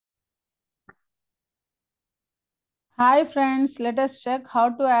Hi friends, let us check how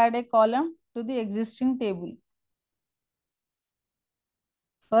to add a column to the existing table.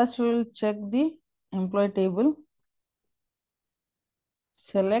 First we will check the employee table.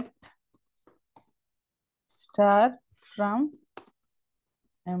 Select star from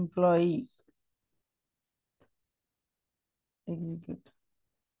employee. Execute.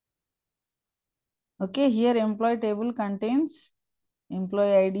 Okay, here employee table contains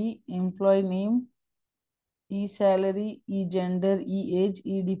employee ID, employee name, e-salary, e-gender, e-age,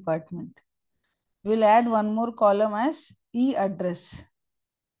 e-department. We'll add one more column as e-address.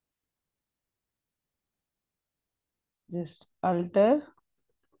 Just alter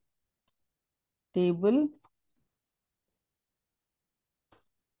table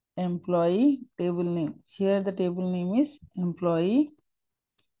employee table name. Here the table name is employee.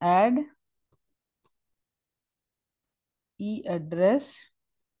 Add e-address,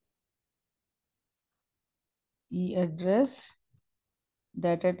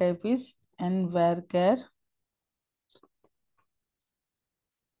 data type is nvarchar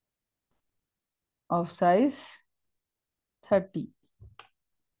of size 30,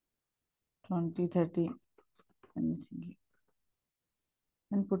 20, 30, anything,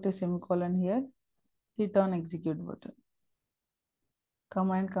 and put a semicolon here. Hit on execute button.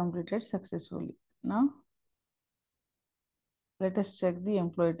 Command completed successfully. Now let us check the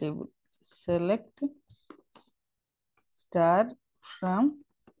employee table. Select star from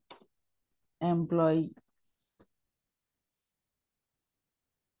employee.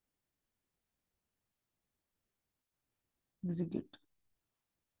 Execute.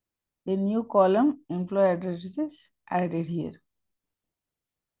 A new column employee address is added here.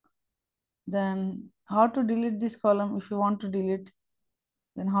 Then how to delete this column? If you want to delete,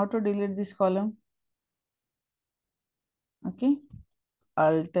 then how to delete this column? Okay,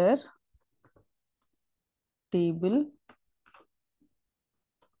 alter table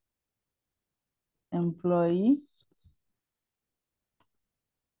employee,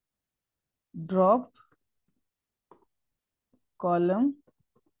 drop column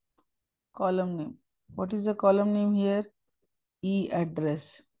name. What is the column name here?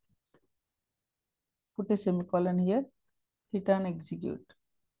 E-address. Put a semicolon here. Hit on execute.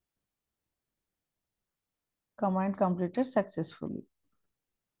 Command completed successfully.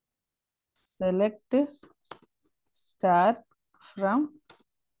 Select star from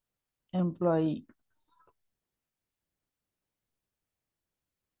employee.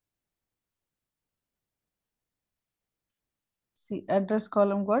 See, address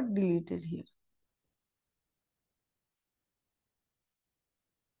column got deleted here.